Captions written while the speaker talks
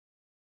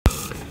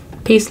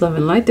Peace, love,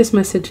 and light. This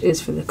message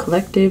is for the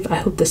collective. I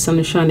hope the sun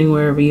is shining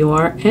wherever you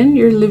are and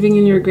you're living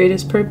in your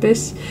greatest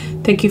purpose.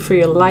 Thank you for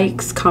your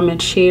likes,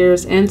 comments,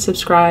 shares, and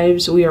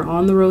subscribes. We are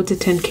on the road to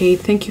 10K.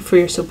 Thank you for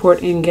your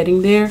support in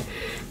getting there.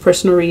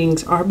 Personal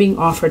readings are being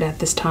offered at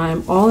this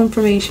time. All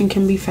information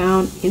can be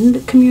found in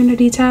the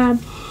community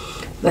tab.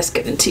 Let's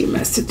get into your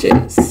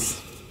messages.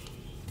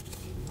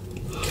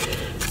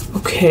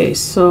 Okay,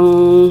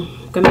 so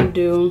I'm gonna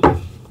do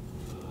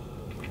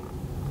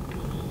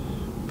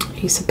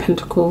Ace of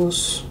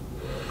Pentacles,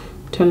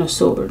 Ten of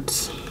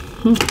Swords.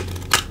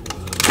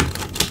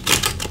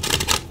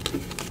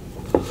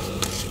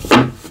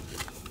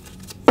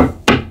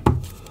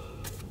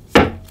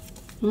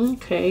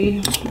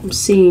 Okay, I'm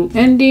seeing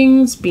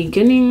endings,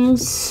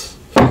 beginnings.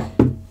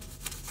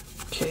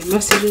 Okay,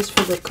 messages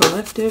for the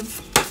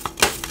collective.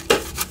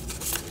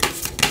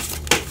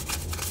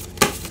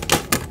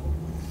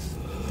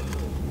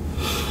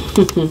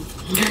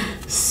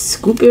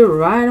 Scoop it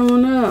right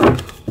on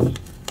up.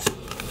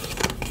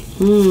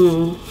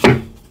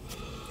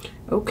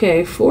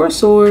 Okay, Four of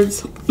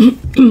Swords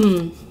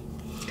and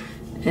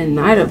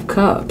Knight of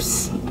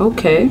Cups.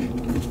 Okay.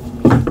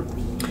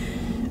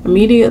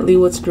 Immediately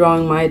what's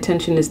drawing my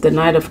attention is the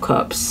Knight of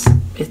Cups.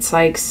 It's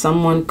like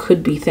someone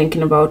could be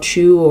thinking about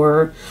you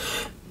or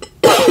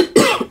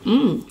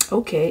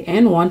okay,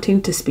 and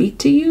wanting to speak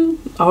to you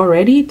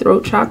already.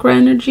 Throat chakra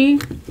energy.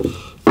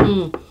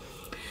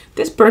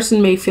 This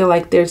person may feel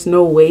like there's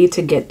no way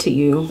to get to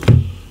you.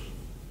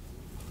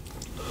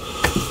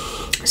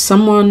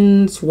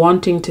 Someone's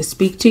wanting to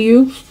speak to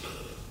you.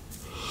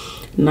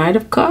 Knight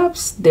of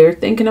Cups, they're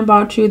thinking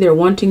about you. They're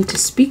wanting to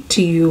speak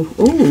to you.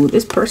 Oh,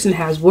 this person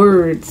has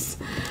words.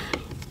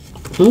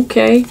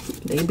 Okay,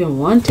 they've been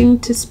wanting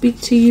to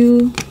speak to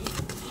you.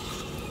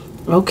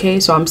 Okay,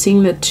 so I'm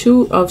seeing the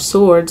Two of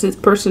Swords. This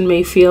person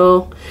may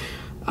feel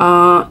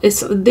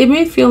they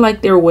may feel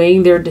like they're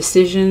weighing their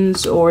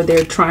decisions, or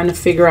they're trying to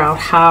figure out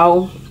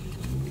how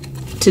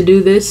to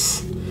do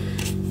this.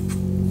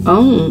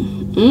 Oh,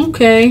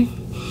 okay.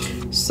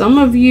 Some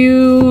of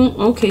you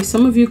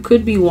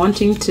could be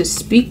wanting to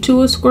speak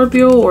to a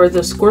Scorpio, or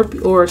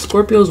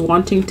Scorpio's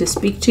wanting to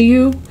speak to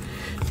you.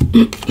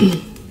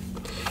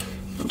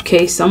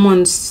 Okay,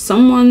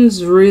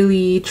 someone's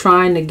really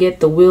trying to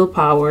get the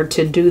willpower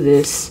to do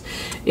this.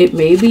 It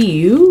may be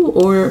you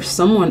or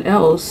someone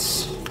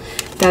else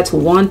that's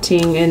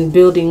wanting and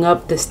building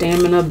up the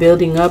stamina,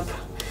 building up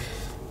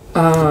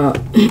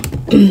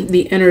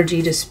the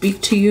energy to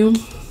speak to you.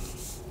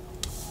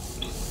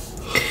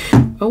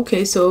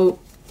 Okay, so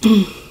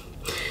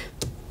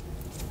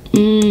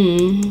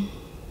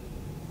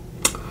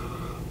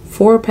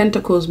Four of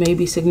Pentacles may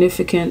be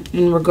significant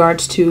in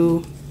regards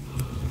to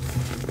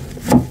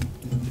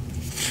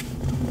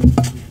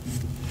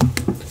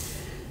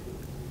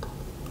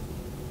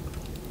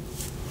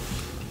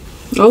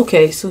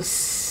okay, so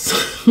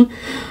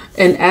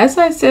and as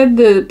I said,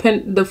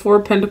 the Four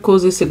of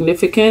Pentacles is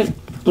significant.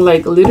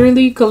 Like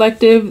literally,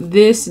 collective,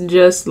 this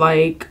just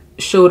like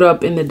showed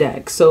up in the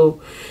deck. So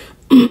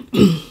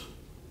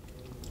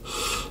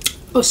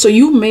so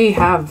you may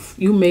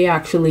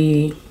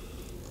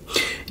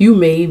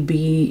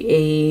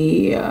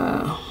be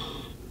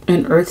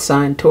an earth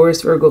sign,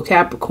 Taurus, Virgo,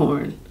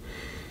 Capricorn,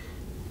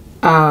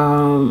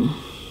 and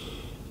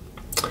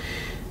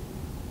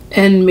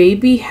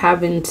maybe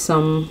having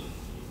some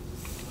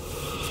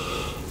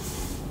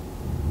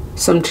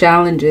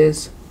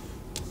challenges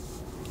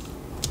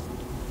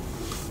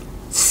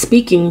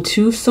speaking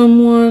to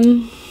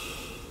someone,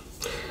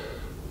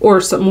 or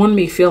someone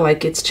may feel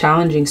like it's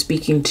challenging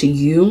speaking to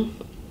you.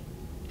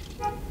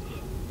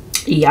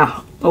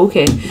 Yeah,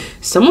 okay.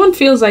 Someone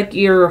feels like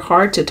you're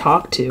hard to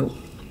talk to.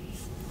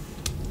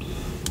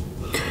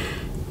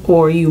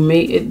 Or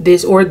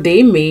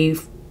they may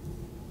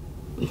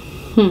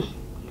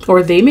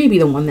be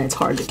the one that's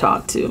hard to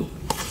talk to.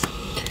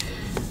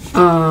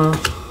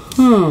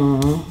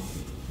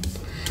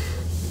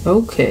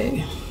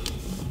 Okay.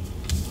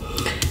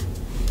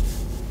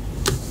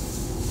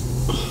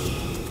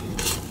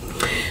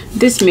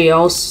 This may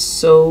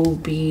also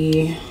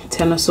be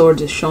Ten of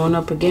Swords is showing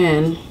up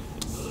again.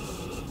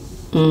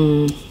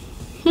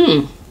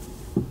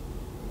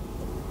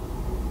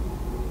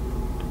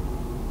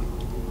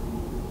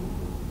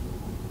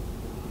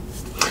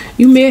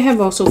 You may have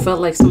also felt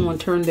like someone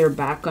turned their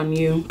back on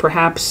you,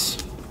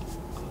 perhaps.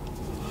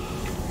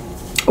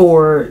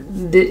 Or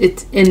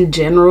it's in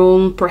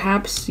general,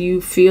 perhaps you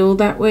feel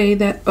that way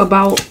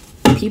about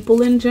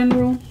people in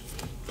general.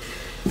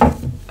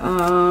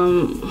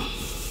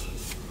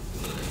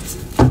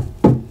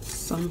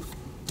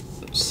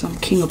 Some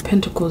King of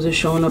Pentacles is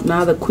showing up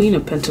now. The Queen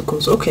of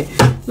Pentacles. Okay,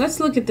 let's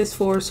look at this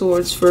Four of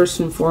Swords first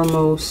and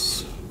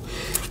foremost.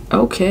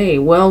 Okay,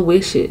 well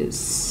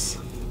wishes.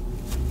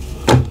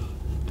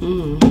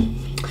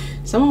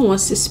 Someone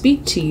wants to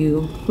speak to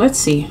you. Let's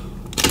see.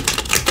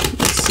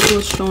 Let's see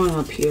what's showing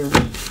up here.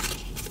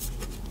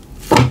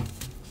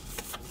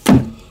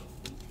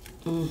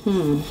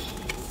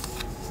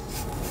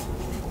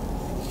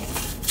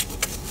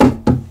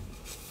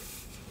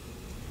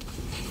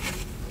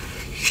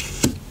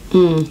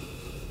 I'm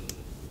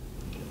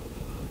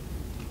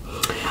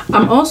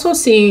also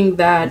seeing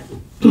that,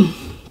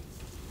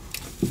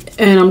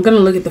 and I'm going to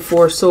look at the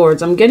Four of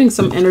Swords. I'm getting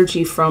some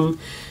energy from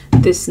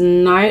this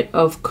Knight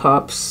of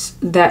Cups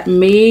that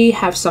may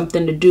have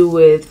something to do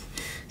with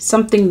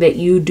something that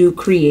you do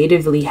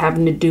creatively,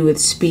 having to do with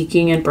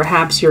speaking, and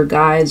perhaps your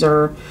guides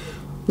are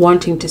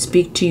wanting to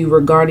speak to you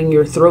regarding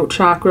your throat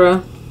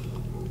chakra.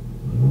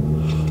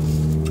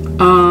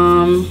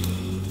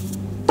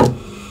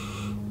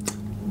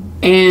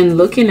 And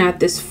looking at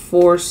this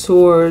Four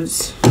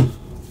Swords,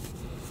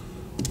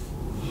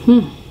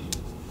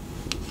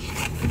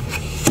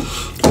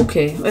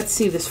 okay, let's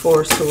see this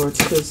Four Swords,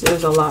 because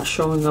there's a lot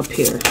showing up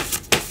here.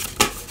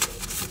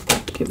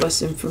 Give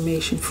us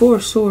information. Four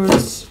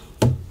Swords.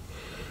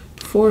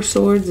 Four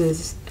Swords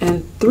is,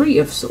 and Three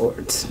of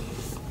Swords.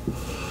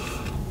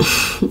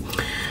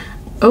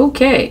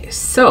 Okay,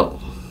 so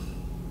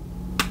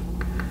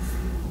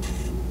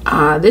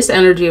this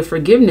energy of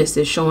forgiveness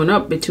is showing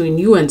up between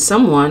you and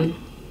someone.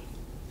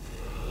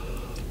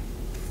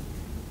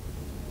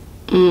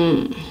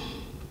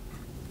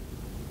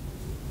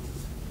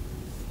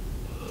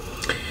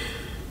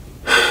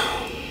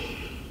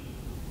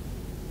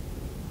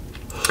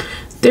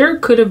 There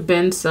could have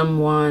been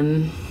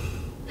someone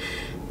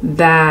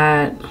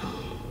that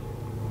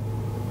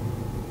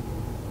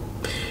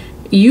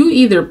you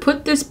either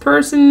put this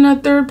person in a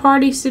third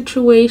party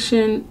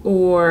situation,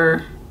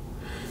 or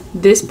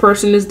this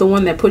person is the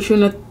one that put you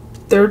in a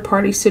third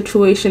party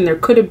situation. There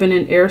could have been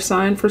an air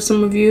sign for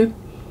some of you.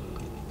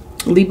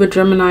 Libra,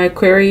 Gemini,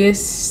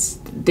 Aquarius.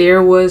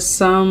 There was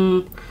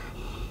some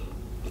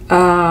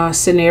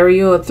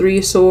scenario of Three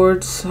of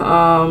Swords,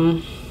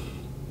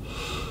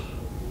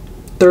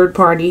 third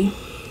party.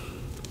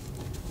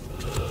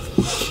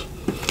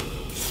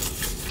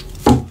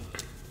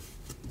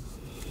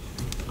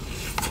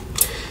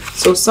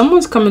 So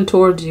someone's coming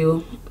towards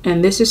you,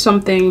 and this is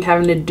something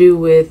having to do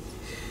with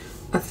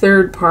a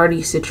third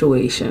party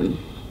situation.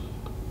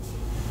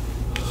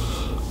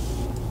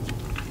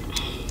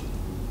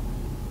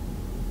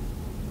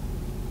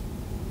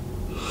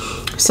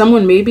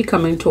 Someone may be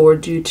coming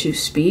towards you to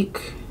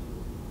speak.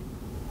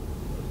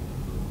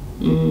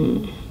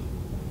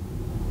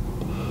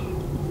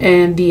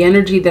 And the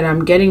energy that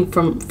I'm getting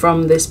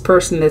from this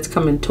person that's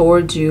coming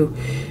towards you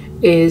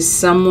is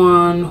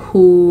someone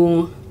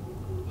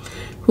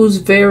who's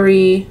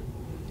very,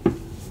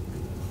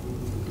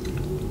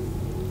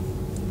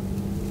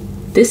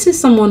 this is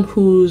someone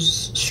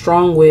who's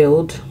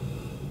strong-willed.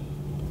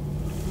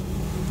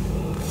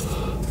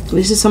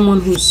 This is someone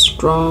who's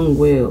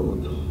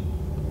strong-willed.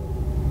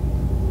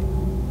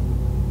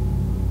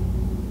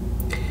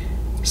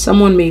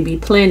 Someone may be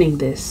planning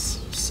this.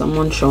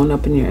 Someone showing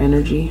up in your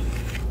energy.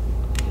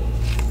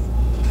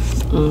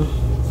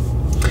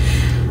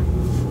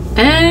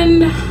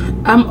 And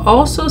I'm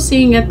also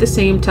seeing at the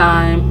same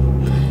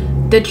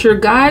time that your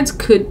guides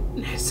could,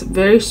 it's a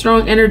very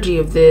strong energy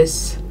of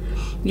this,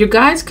 your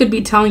guides could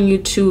be telling you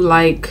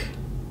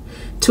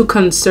to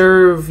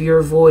conserve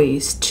your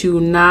voice,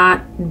 to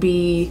not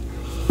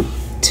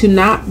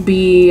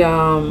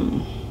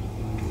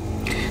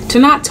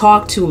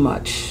talk too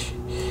much.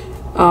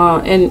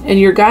 And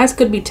your guides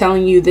could be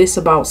telling you this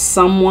about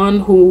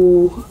someone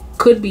who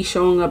could be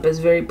showing up as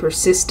very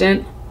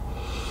persistent.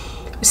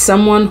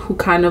 Someone who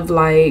kind of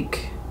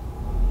like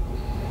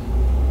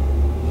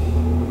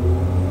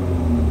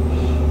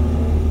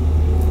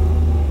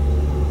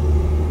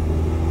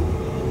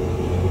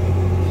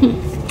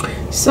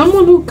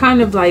someone who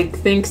kind of like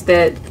thinks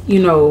that, you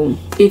know,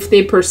 if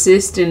they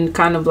persist in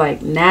kind of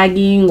like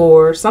nagging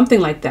or something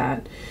like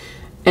that.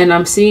 And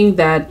I'm seeing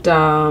that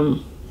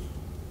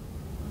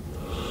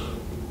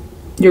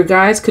your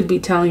guides could be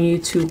telling you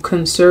to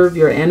conserve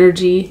your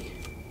energy.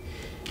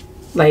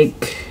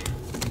 Like,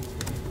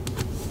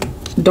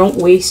 don't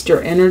waste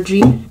your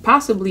energy.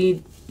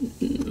 Possibly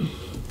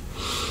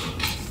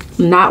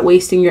not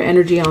wasting your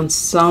energy on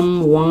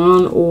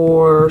someone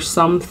or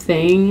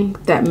something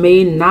that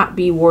may not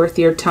be worth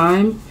your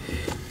time.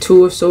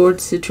 Two of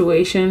Swords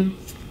situation.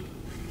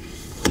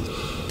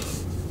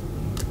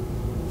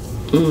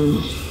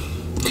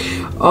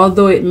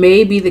 Although it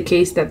may be the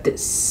case that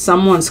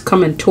someone's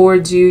coming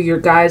towards you, your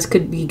guides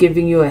could be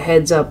giving you a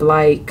heads up,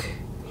 like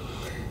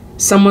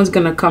someone's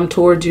going to come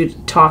towards you to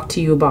talk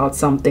to you about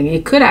something.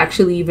 It could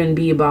actually even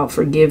be about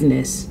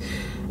forgiveness,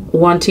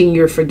 wanting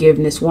your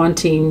forgiveness,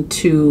 wanting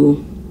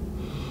to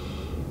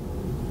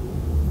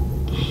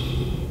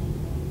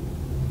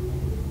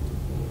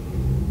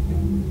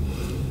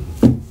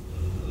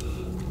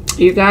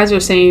you guys are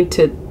saying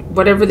to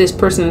whatever this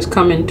person is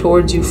coming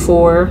towards you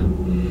for,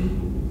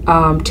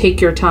 take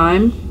your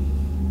time.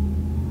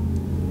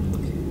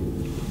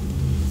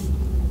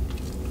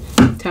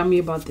 Tell me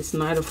about this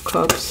Knight of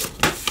Cups.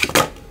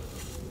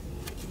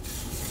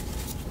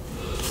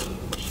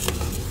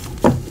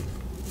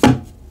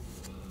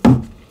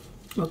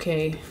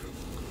 Okay.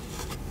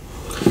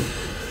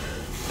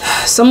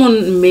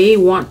 Someone may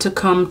want to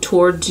come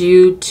towards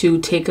you to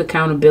take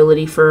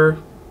accountability for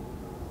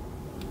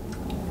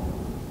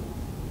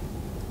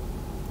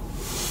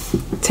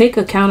take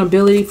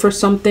accountability for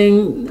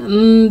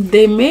something.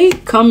 They may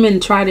come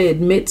and try to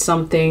admit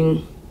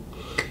something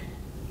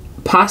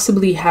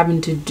possibly having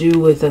to do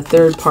with a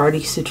third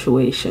party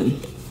situation.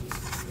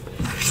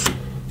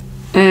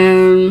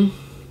 And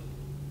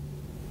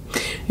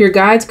your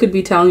guides could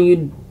be telling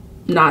you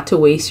not to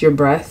waste your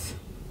breath.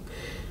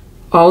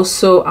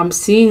 Also, I'm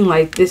seeing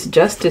like this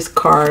Justice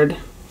card.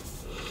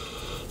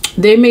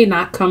 They may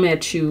not come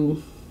at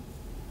you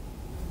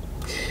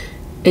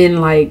in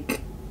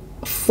like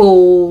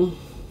full.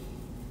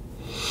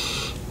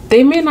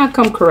 They may not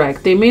come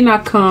correct. They may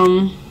not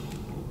come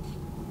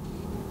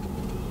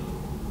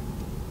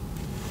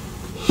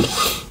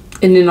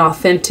in an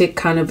authentic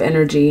kind of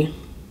energy.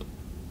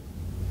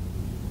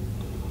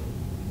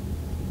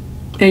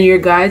 And your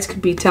guides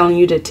could be telling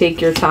you to take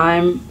your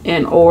time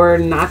and or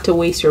not to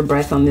waste your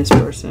breath on this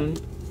person.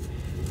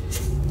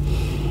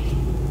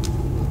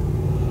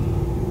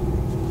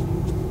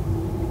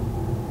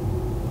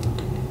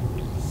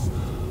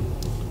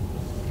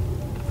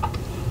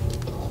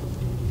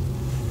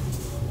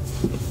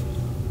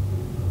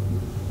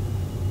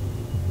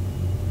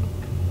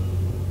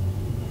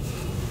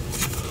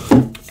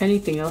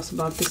 Anything else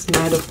about this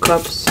Knight of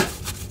Cups?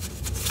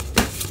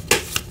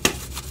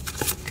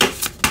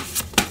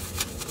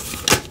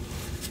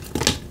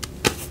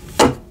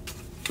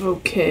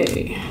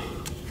 Okay.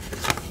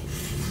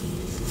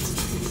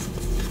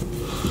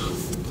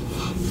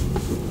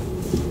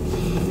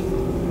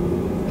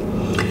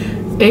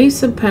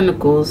 Ace of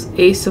Pentacles,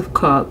 Ace of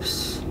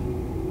Cups.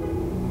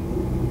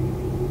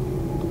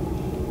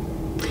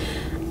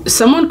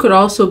 Someone could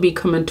also be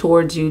coming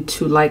towards you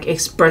to like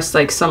express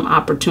like some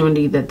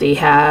opportunity that they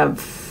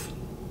have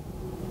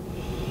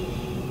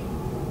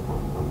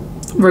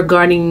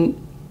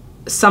regarding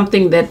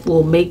something that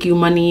will make you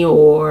money,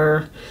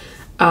 or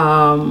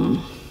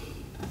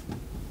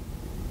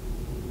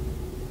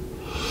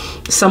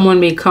someone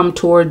may come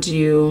towards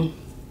you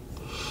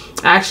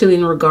actually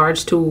in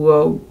regards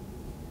to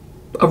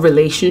a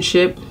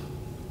relationship.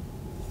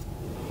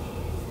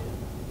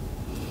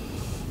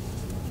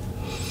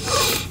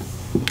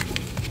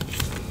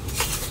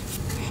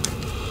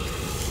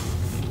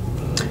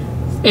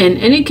 In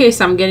any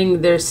case, I'm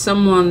getting there's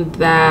someone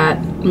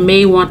that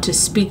may want to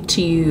speak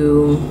to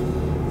you.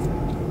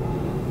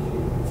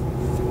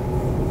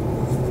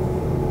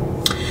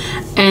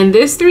 And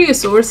this Three of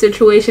Swords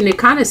situation, it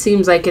kind of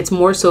seems like it's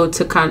more so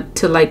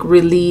to like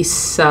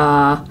release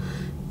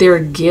their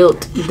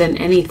guilt than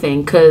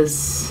anything,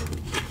 because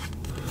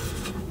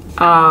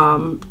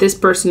this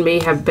person may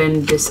have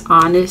been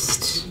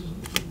dishonest.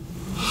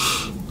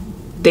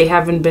 They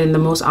haven't been the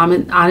most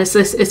honest.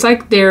 It's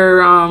like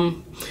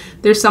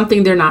there's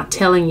something they're not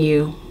telling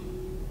you.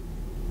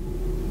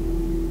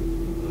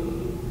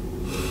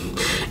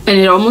 And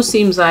it almost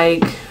seems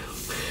like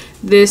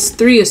this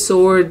Three of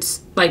Swords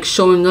like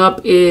showing up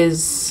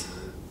is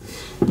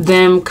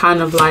them kind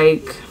of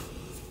like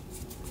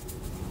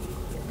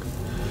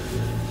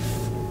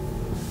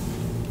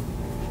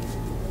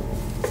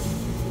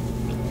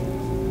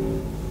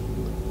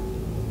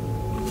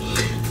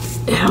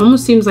it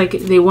almost seems like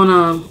they want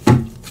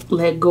to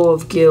let go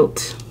of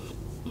guilt.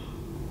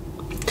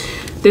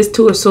 This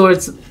Two of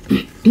Swords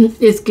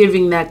is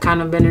giving that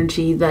kind of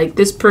energy. Like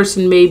this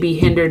person may be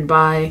hindered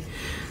by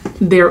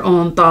their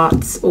own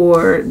thoughts,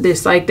 or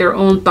this like their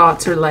own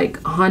thoughts are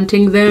like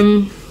haunting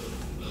them.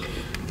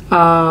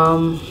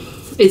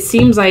 It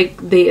seems like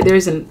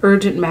there's an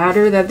urgent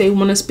matter that they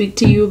want to speak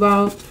to you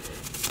about.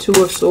 Two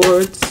of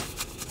Swords.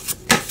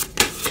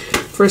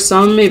 For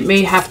some, it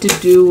may have to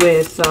do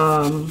with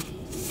a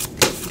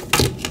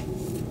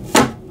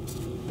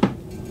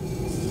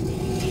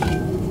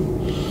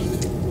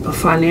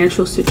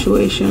financial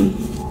situation.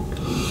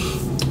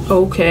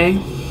 Okay.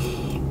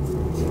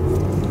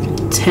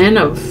 Ten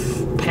of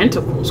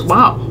Pentacles.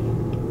 Wow.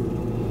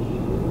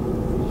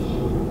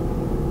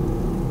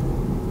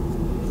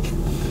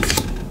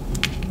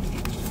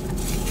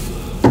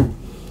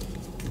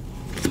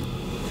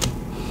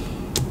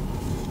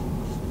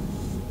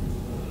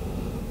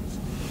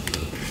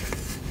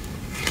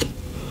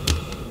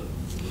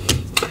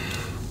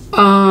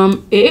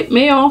 It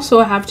may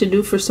also have to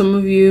do for some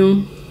of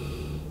you.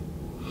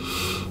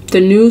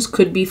 The news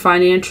could be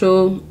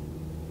financial,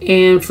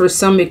 and for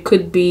some it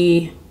could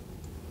be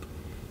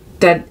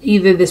that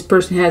either this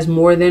person has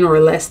more than or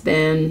less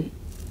than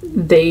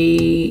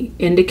they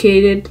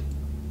indicated.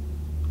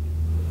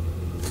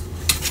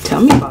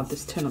 Tell me about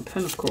this Ten of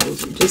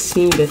Pentacles. It just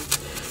seemed to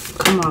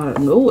come out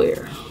of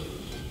nowhere.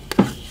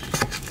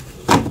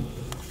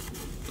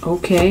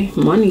 Okay,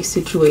 money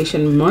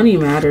situation, money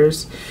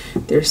matters.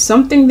 There's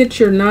something that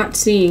you're not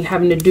seeing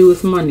having to do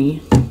with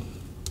money.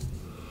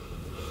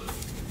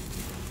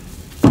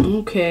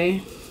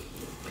 Okay.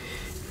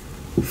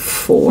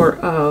 Four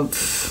of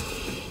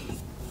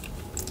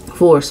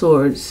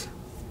Swords.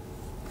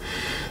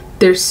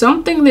 There's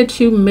something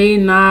that you may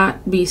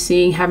not be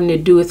seeing having to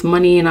do with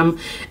money, and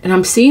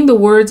I'm seeing the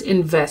words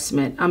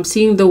investment. I'm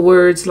seeing the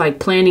words like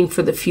planning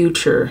for the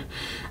future.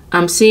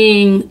 I'm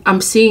seeing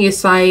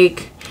it's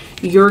like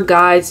your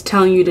guides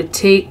telling you to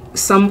take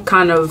some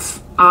kind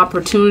of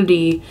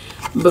opportunity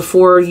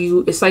before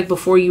you, it's like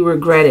before you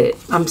regret it.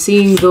 I'm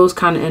seeing those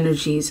kind of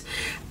energies.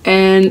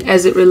 And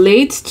as it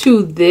relates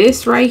to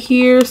this right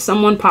here,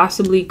 someone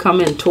possibly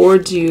coming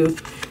towards you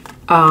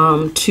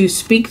to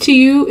speak to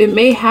you, it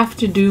may have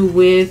to do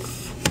with,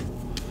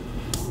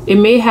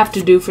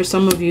 for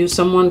some of you,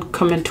 someone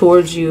coming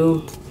towards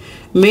you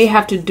may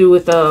have to do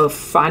with a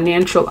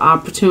financial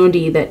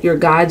opportunity that your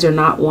guides are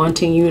not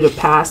wanting you to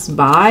pass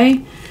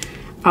by.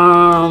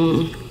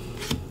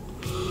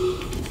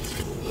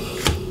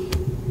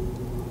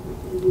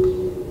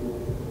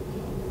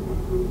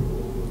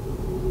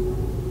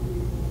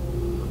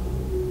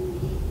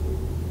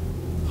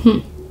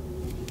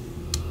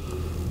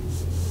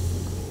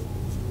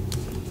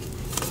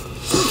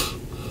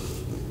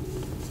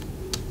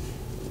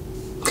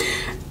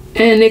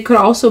 And it could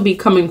also be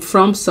coming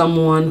from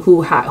someone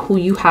who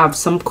you have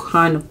some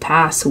kind of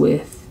past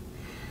with.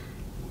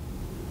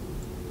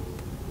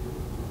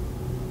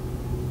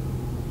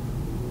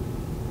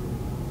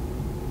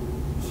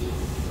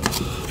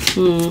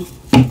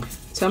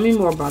 Tell me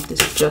more about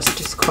this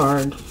Justice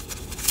card.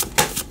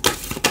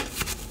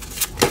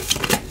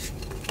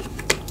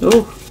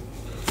 Oh,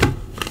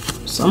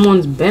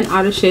 someone's bent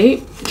out of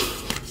shape.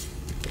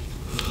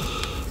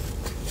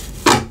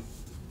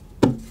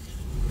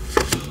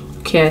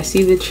 Okay, I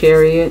see the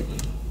Chariot.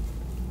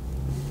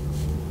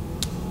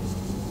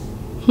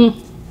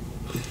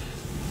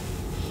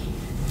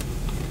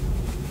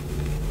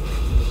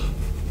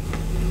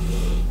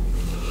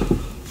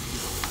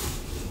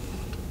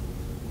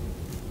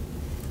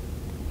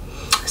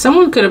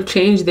 Someone could have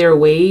changed their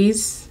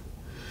ways.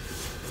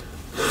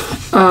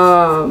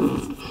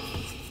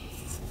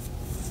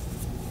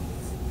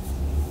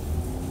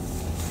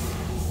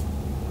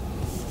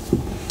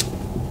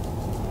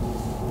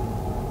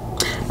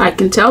 I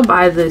can tell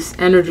by this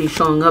energy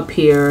showing up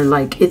here,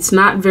 like it's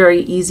not very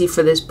easy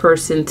for this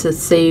person to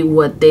say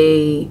what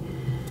they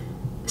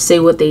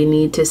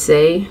need to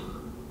say.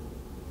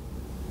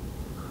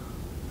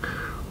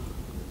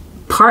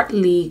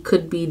 Partly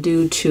could be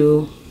due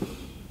to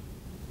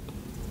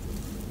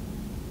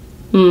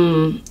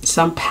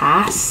some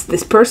past.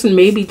 This person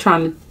may be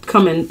trying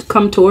to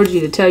come towards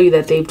you to tell you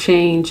that they've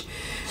changed,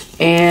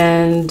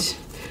 and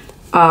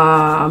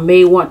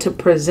may want to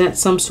present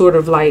some sort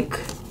of like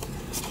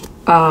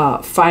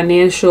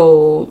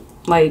financial,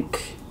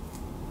 like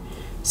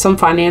some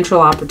financial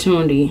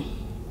opportunity.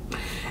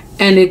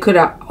 And it could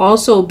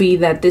also be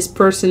that this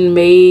person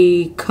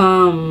may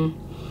come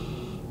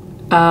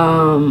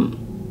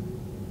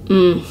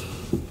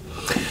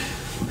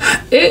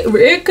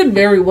it could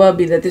very well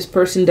be that this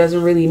person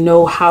doesn't really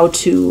know how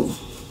to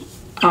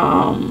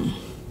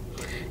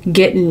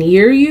get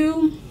near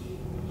you,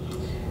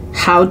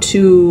 how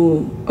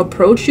to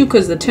approach you,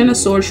 because the Ten of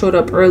Swords showed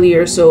up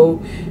earlier.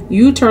 So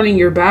you turning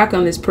your back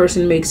on this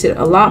person makes it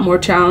a lot more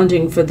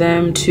challenging for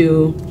them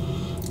to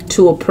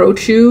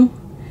approach you.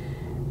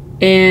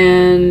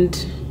 And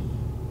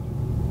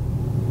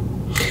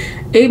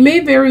it may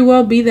very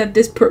well be that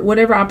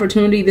whatever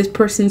opportunity this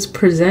person's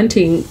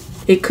presenting,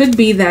 it could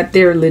be that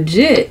they're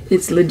legit.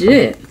 It's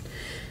legit.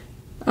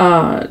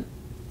 Ten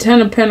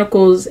of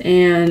Pentacles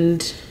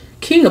and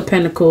King of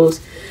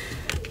Pentacles.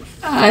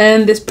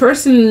 And this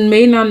person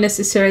may not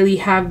necessarily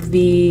have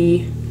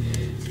the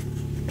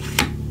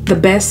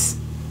best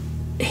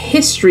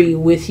history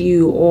with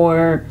you,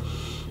 or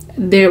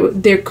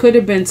there could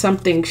have been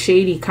something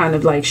shady kind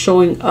of like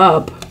showing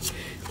up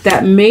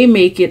that may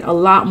make it a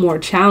lot more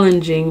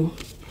challenging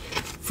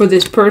for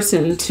this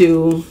person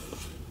to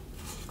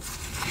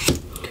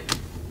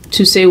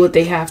say what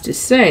they have to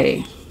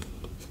say.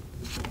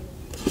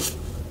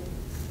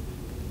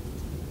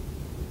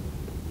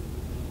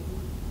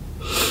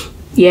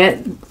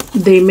 Yet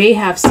they may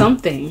have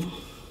something.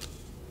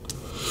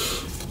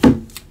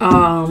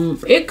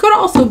 It could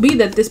also be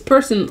that this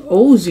person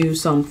owes you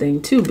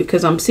something too,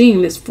 because I'm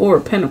seeing this Four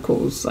of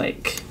Pentacles.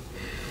 Like,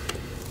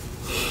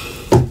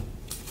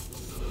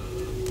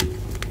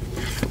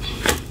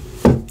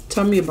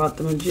 tell me about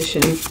the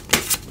Magician.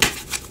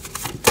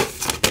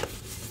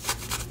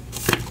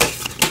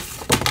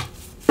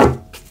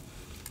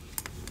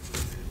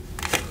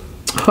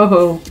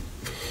 Oh,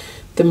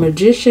 the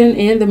Magician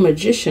and the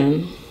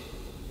Magician.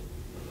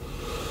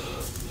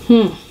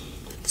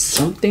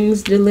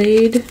 Something's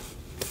delayed.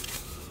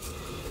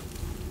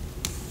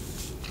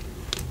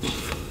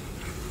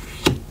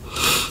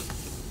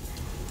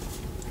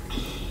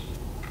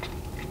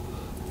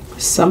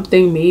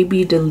 Something may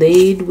be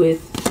delayed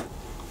with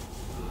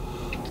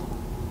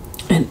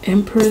an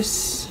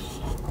Empress,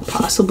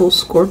 possible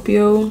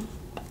Scorpio.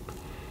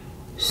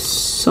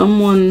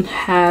 Someone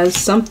has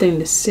something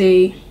to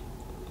say.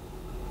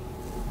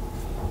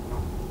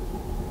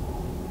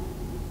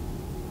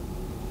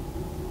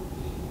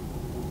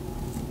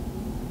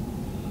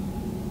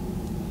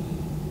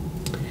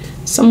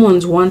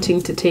 Someone's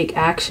wanting to take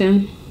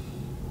action.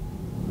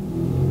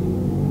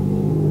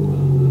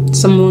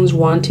 Someone's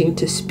wanting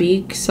to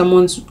speak.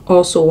 Someone's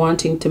also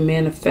wanting to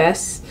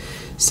manifest.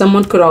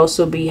 Someone could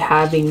also be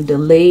having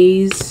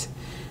delays.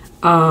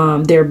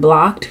 They're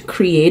blocked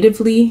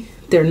creatively.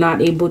 They're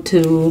not able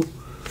to,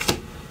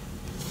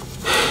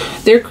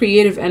 their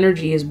creative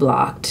energy is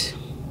blocked.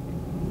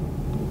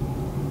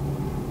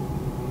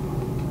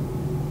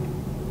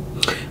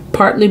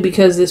 Partly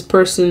because this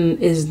person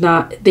is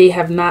not, they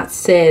have not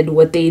said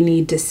what they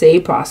need to say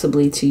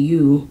possibly to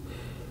you.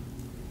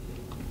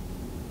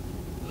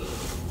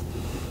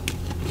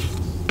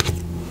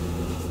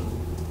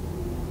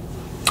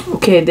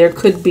 Okay, there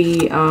could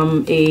be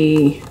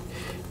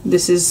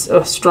this is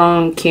a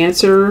strong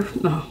Cancer.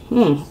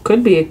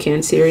 Could be a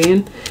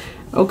Cancerian.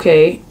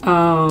 Okay.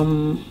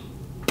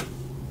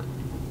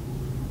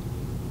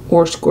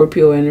 Or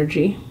Scorpio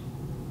energy.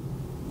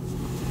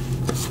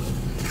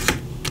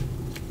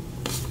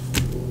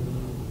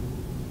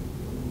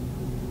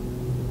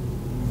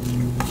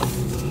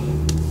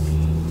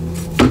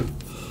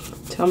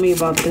 Tell me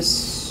about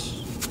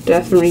this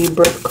Death and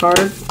Rebirth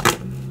card.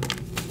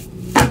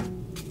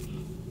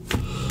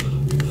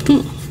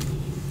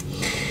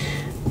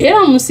 It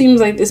almost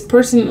seems like this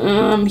person,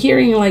 I'm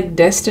hearing like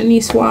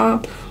destiny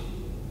swap.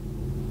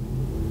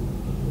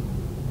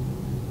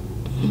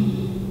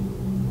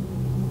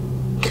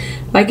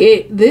 Like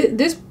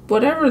this,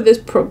 whatever this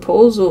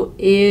proposal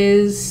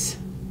is,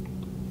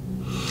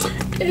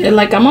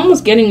 like I'm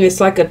almost getting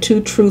this like a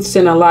two truths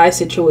and a lie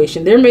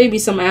situation. There may be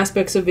some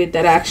aspects of it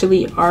that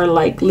actually are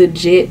like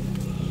legit,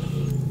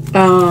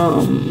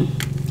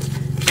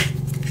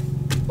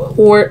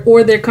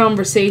 or their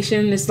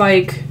conversation is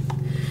like,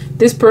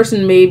 this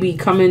person may be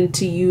coming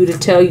to you to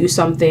tell you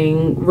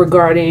something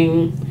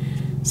regarding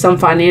some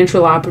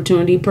financial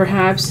opportunity,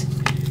 perhaps.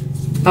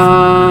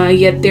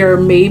 Yet there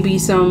may be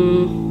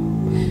some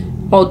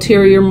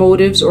ulterior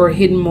motives or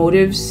hidden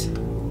motives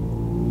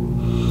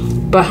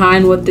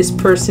behind what this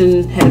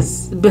person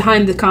has,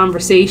 behind the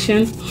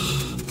conversation.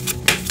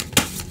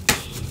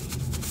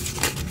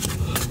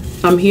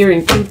 I'm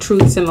hearing two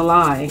truths and a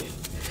lie.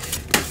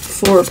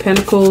 Four of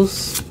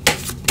Pentacles.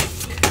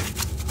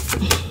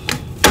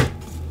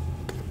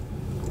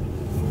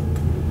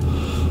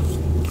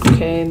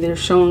 Okay, they're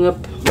showing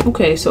up.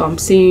 Okay, so I'm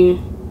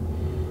seeing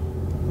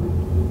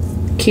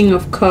King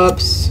of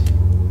Cups.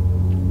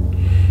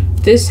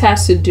 This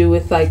has to do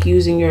with like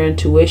using your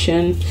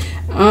intuition.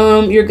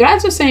 Your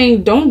guides are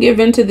saying don't give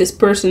in to this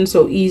person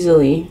so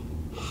easily.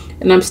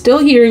 And I'm still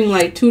hearing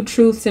like two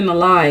truths and a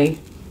lie.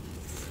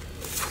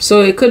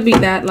 So it could be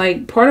that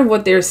like part of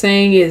what they're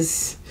saying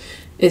is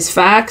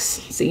facts.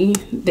 See,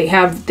 they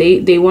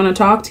want to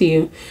talk to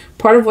you.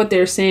 Part of what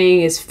they're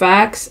saying is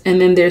facts,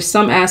 and then there's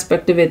some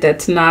aspect of it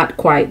that's not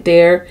quite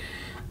there.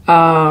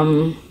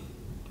 Like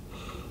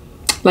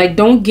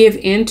don't give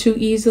in too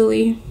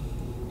easily.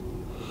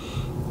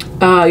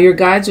 Your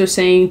guides are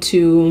saying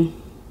to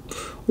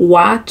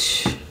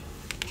watch.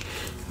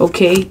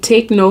 Okay,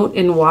 take note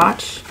and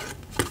watch.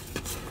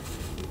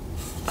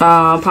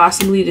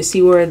 Possibly to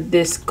see where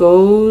this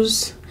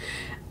goes.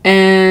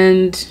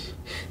 And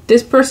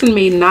this person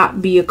may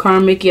not be a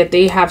karmic, yet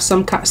they have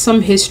some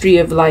history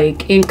of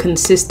like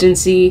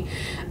inconsistency.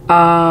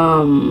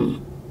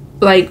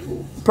 Like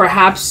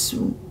perhaps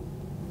in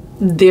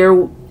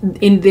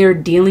their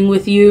dealing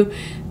with you,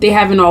 they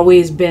haven't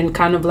always been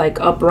kind of like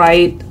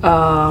upright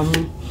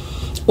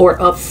or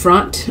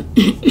upfront.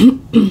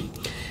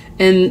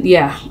 And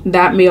yeah,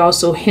 that may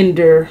also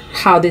hinder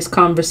how this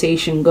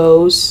conversation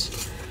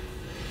goes.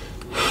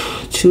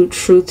 Two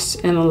truths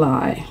and a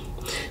lie.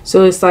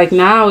 So it's like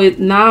now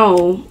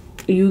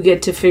you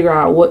get to figure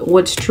out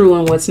what's true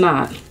and what's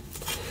not.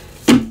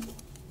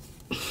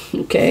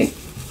 Okay.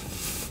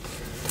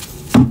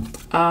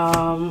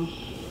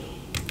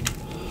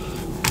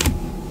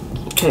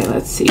 Okay,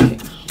 let's see.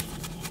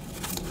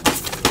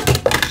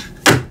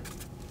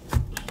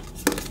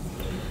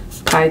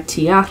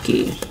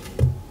 Kaitiaki.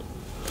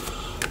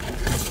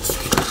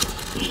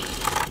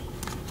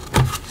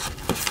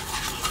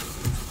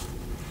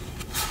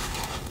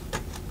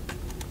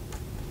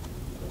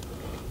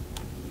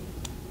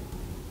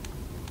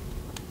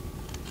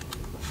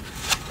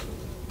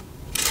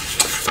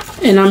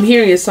 And I'm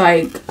hearing it's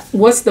like,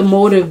 what's the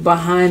motive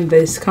behind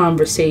this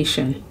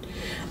conversation?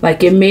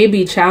 Like it may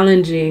be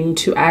challenging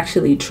to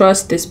actually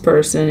trust this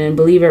person and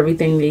believe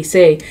everything they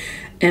say.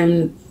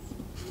 And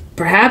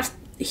perhaps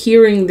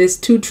hearing this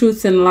two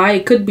truths and a lie,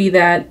 it could be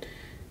that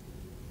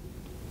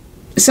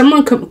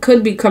someone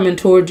could be coming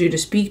towards you to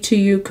speak to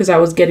you, because I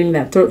was getting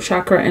that throat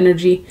chakra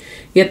energy.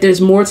 Yet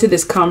there's more to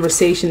this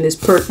conversation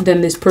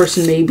than this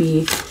person may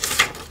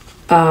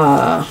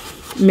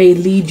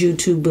lead you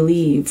to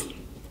believe.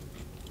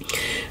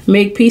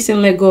 Make peace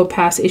and let go of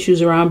past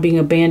issues around being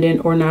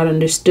abandoned or not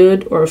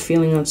understood or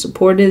feeling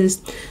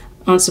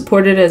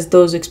unsupported, as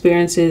those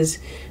experiences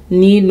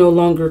need no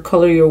longer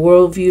color your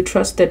worldview.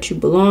 Trust that you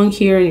belong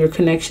here and your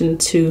connection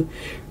to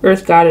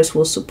Earth Goddess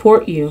will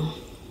support you.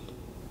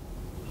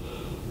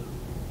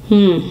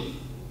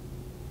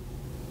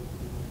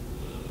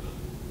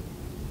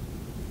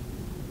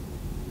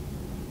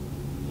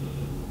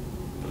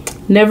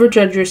 Never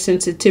judge your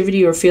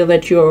sensitivity or feel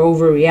that you are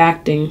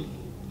overreacting.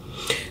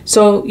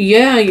 So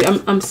yeah,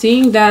 I'm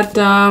seeing that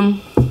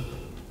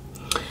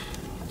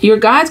your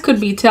guides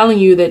could be telling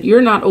you that you're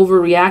not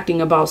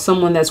overreacting about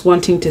someone that's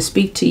wanting to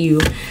speak to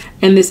you.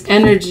 And this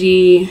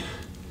energy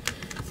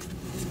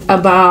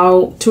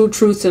about two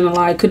truths and a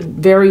lie could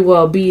very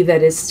well be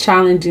that it's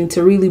challenging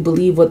to really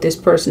believe what this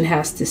person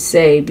has to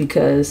say,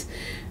 because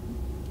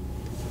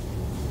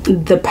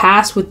the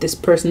past with this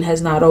person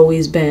has not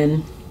always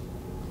been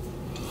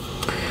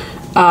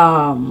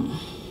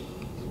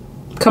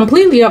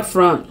completely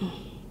upfront.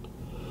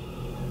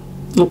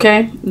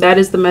 Okay, that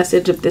is the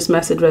message. If this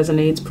message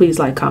resonates, please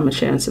like, comment,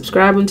 share, and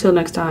subscribe. Until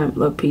next time,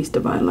 love, peace,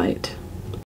 divine light.